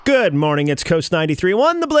Good morning. It's Coast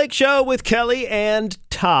 93.1, The Blake Show with Kelly and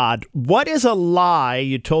Todd. What is a lie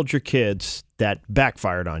you told your kids that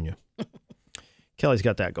backfired on you? Kelly's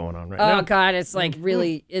got that going on right now. Oh, God. It's like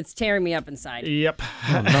really, it's tearing me up inside. Yep.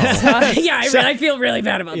 Oh, no. I feel really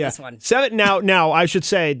bad about this one. Now, I should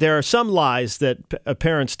say there are some lies that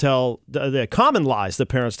parents tell, the common lies that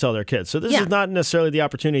parents tell their kids. So this is not necessarily the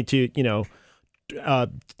opportunity to,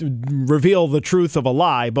 reveal the truth of a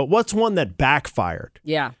lie, but what's one that backfired?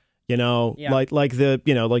 Yeah. Like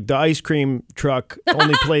the ice cream truck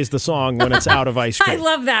only plays the song when it's out of ice cream. I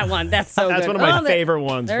love that one. That's so That's good. one of my favorite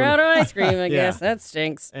ones. They're out of ice cream, I guess. That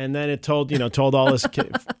stinks. And then it told all his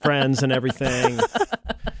friends and everything.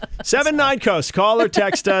 79 Coast. Call or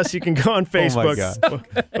text us. You can go on Facebook. Oh my God.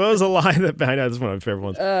 What was a lie that... I know, this is one of my favorite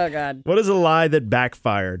ones. Oh, God. What is a lie that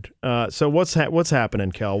backfired? So what's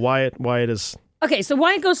happening, Kel? Wyatt is... Okay, so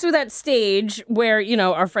Wyatt goes through that stage where,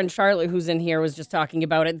 our friend Charlotte, who's in here, was just talking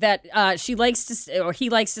about it, that he likes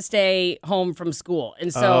to stay home from school.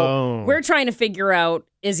 And so we're trying to figure out,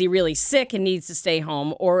 is he really sick and needs to stay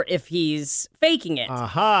home, or if he's faking it?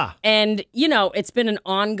 Aha. And, it's been an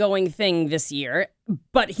ongoing thing this year,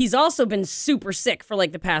 but he's also been super sick for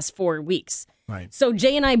like the past 4 weeks. Right. So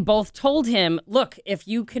Jay and I both told him, look, if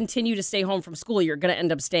you continue to stay home from school, you're going to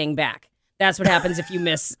end up staying back. That's what happens if you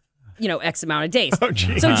miss... X amount of days. So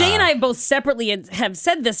Jay and I both separately have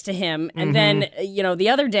said this to him. And then, the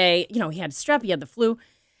other day, he had strep, he had the flu.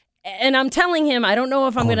 And I'm telling him, I don't know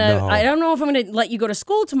if I'm going to let you go to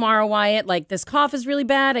school tomorrow, Wyatt. Like, this cough is really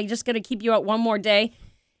bad. I just got to keep you out one more day.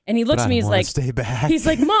 And he looks at me, he's like, stay back. He's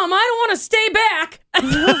like, Mom, I don't want to stay back.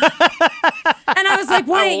 And I was like,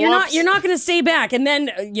 Wyatt, you're not going to stay back. And then,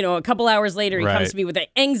 a couple hours later, he comes to me with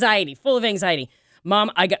anxiety, full of anxiety.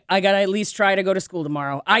 Mom, I got to at least try to go to school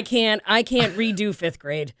tomorrow. I can't redo 5th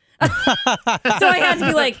grade. So I had to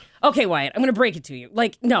be like, okay, Wyatt, I'm going to break it to you.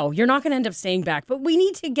 Like, no, you're not going to end up staying back, but we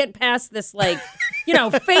need to get past this,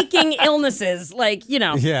 faking illnesses,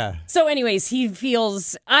 Yeah. So anyways,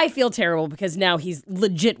 I feel terrible because now he's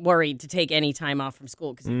legit worried to take any time off from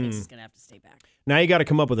school because he thinks he's going to have to stay back. Now you got to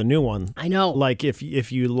come up with a new one. I know. Like if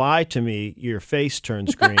you lie to me, your face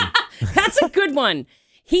turns green. That's a good one.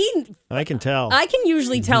 I can tell. I can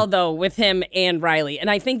usually tell, though, with him and Riley. And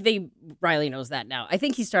I think Riley knows that now. I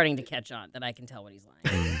think he's starting to catch on that I can tell when he's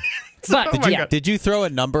lying. But, Did you throw a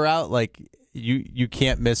number out? Like, you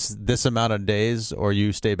can't miss this amount of days or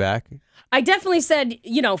you stay back? I definitely said,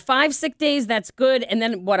 5 sick days, that's good. And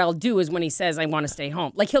then what I'll do is when he says, I want to stay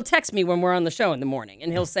home. Like, he'll text me when we're on the show in the morning.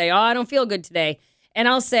 And he'll say, I don't feel good today. And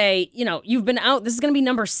I'll say, you've been out. This is going to be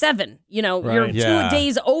number 7. You're 2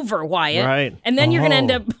 days over, Wyatt. Right. And then you're going to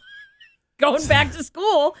end up going back to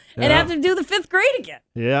school and have to do the 5th grade again.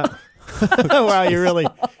 Yeah. Wow, you really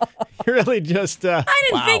just... I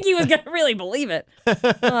didn't think he was going to really believe it.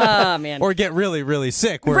 Oh, man. Or get really, really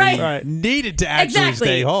sick where he needed to actually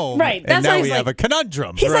stay home. Right. That's and now why we have a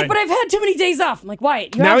conundrum. He's like, but I've had too many days off. I'm like,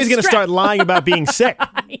 Wyatt, now he's going to start lying about being sick.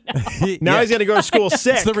 Now he's going to go to school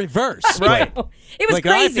sick. It's the reverse. Right. It was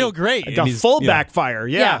crazy. I feel great. A full backfire.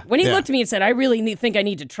 Yeah. When he looked at me and said, I really think I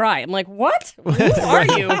need to try. I'm like, what? Who are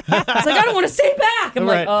you? It's like, I don't want to stay back. I'm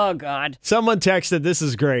like, oh, God. Someone texted, this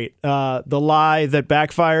is great. The lie that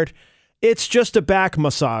backfired. It's just a back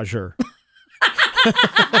massager.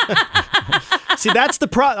 See, that's the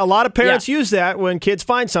a lot of parents use that when kids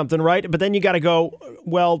find something, right? But then you got to go,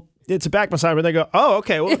 well, it's a back massager. And they go, oh,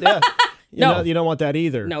 okay, well, yeah. You don't want that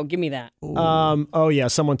either. No, give me that.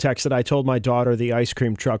 Someone texted, I told my daughter the ice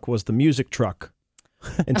cream truck was the music truck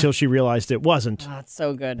until she realized it wasn't. Oh, it's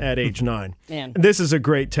so good. At age 9. Man. This is a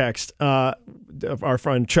great text. Our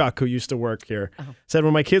friend Chuck, who used to work here, said,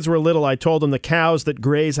 when my kids were little, I told them the cows that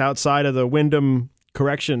graze outside of the Wyndham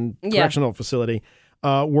correctional facility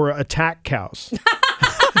were attack cows.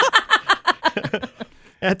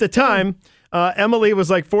 At the time, Emily was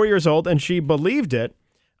like 4 years old, and she believed it.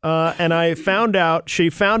 And she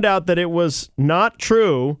found out that it was not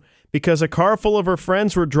true because a car full of her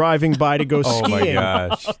friends were driving by to go skiing. Oh, my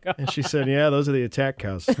gosh. And she said, yeah, those are the attack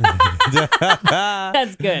cows.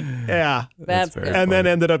 That's good. Yeah. That's good. And then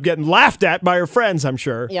ended up getting laughed at by her friends, I'm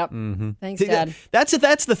sure. Yep. Mm-hmm. Thanks, Dad.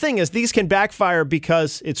 That's the thing is these can backfire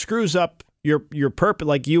because it screws up your purpose.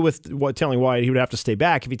 Like you with telling Wyatt he would have to stay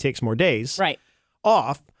back if he takes more days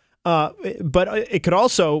off. But it could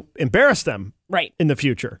also embarrass them in the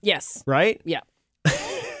future. Yes. Right? Yeah.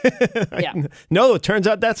 No, it turns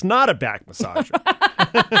out that's not a back massager.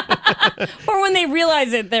 Or when they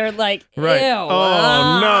realize it, they're like, ew.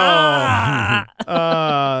 Oh,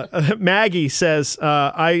 no. Maggie says,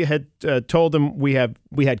 I had told him we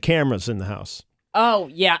had cameras in the house. Oh,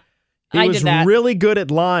 yeah. He was really good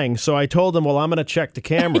at lying, so I told him, well, I'm going to check the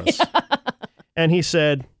cameras. And he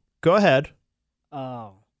said, go ahead.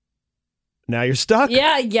 Oh. Now you're stuck.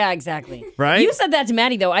 Yeah, exactly. Right? You said that to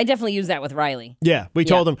Maddie, though. I definitely use that with Riley. Yeah, we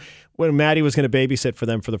told him when Maddie was going to babysit for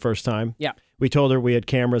them for the first time. Yeah. We told her we had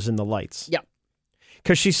cameras in the lights. Yeah.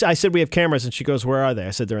 Because I said, we have cameras, and she goes, where are they? I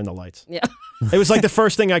said, they're in the lights. Yeah. It was like the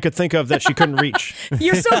first thing I could think of that she couldn't reach.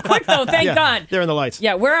 You're so quick, though. Thank God. They're in the lights.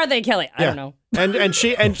 Yeah, where are they, Kelly? I don't know. And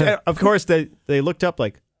of course, they looked up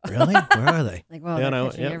like, really? Where are they? Like, well,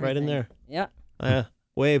 right in there. Yeah.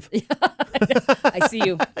 Wave. I see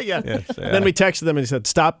you. Yeah. Yes, and then we texted them and he said,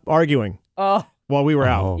 stop arguing. Oh. While we were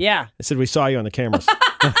out. Yeah. I said, we saw you on the cameras.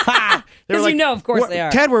 Because like, of course they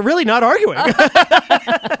are. Ted, we're really not arguing.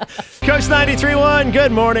 Coach 93.1,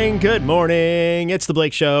 good morning. Good morning. It's the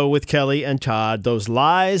Blake Show with Kelly and Todd. Those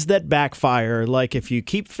lies that backfire. Like if you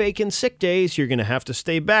keep faking sick days, you're going to have to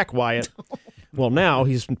stay back, Wyatt. Well, now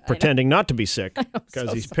he's pretending not to be sick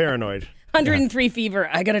because he's paranoid. 103 fever.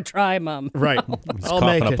 I got to try, Mom. Right. He's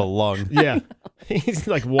coughing up a lung. Yeah. He's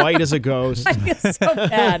like white as a ghost. I feel so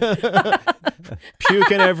bad.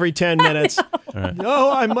 Puking every 10 minutes. No,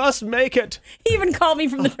 I must make it. He even called me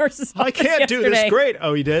from the nurse's office I can't do this. Great.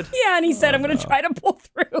 Oh, he did? Yeah, and he said, I'm going to try to pull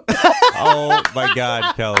through. Oh, my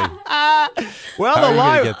God, Kelly. Well,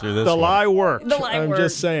 the lie worked. I'm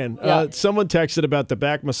just saying. Yeah. Someone texted about the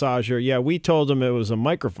back massager. Yeah, we told him it was a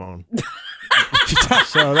microphone.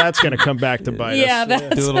 So that's going to come back to bite us.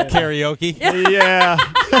 Do a little karaoke. Yeah.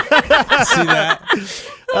 See that?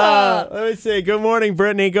 Let me see. Good morning,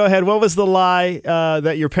 Brittany. Go ahead. What was the lie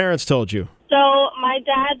that your parents told you? So my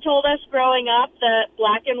dad told us growing up that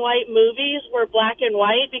black and white movies were black and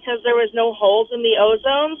white because there was no holes in the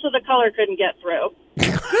ozone, so the color couldn't get through.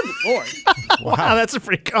 Good Lord. Wow, that's a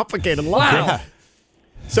pretty complicated lie.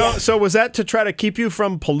 Wow. So was that to try to keep you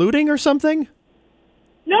from polluting or something?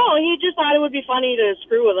 No, he just thought it would be funny to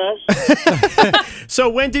screw with us. So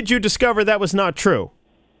when did you discover that was not true?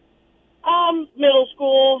 Middle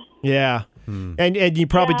school. Yeah. And you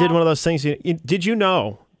probably did one of those things. Did you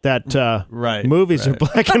know that movies are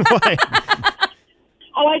black and white?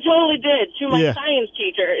 Oh, I totally did, to my science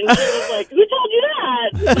teacher. And she was like, who told you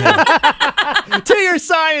that? To your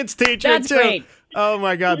science teacher, That's too. great. Oh,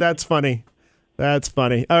 my God, that's funny. That's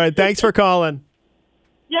funny. All right, thanks for calling.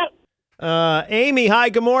 Yep. Amy, hi,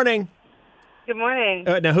 good morning. Good morning.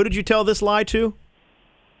 Now, who did you tell this lie to?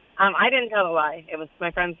 I didn't tell the lie. It was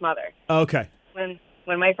my friend's mother. Okay. When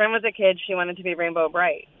my friend was a kid, she wanted to be rainbow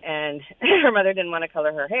bright, and her mother didn't want to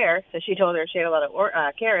color her hair, so she told her if she had a lot of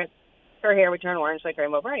carrots, her hair would turn orange like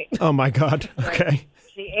rainbow bright. Oh, my God. Okay.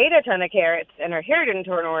 She ate a ton of carrots, and her hair didn't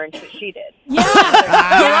turn orange, but she did. Yeah.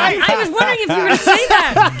 I was wondering if you were going to say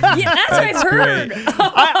that. Yeah, that's what I've heard.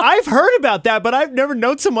 I've heard about that, but I've never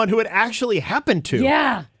known someone who it actually happened to.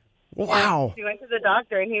 Yeah. Wow. She went to the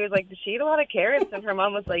doctor, and he was like, did she eat a lot of carrots? And her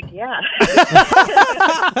mom was like, yeah.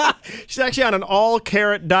 She's actually on an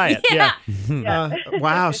all-carrot diet. Yeah.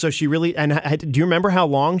 Wow. So she really... And do you remember how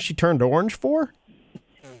long she turned orange for?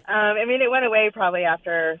 I mean, it went away probably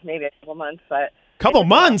after maybe a couple months, but... Couple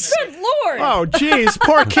months? Good Lord. Oh, geez.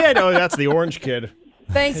 Poor kid. Oh, that's the orange kid.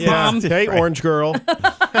 Thanks, Mom. Hey, orange girl.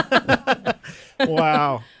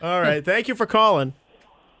 Wow. All right. Thank you for calling.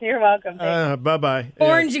 You're welcome. Bye-bye.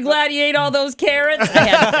 Orange, you glad you ate all those carrots? I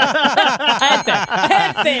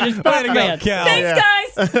had to say it. It's Way to go, Cal. Thanks,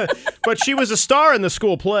 guys. But she was a star in the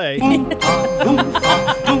school play.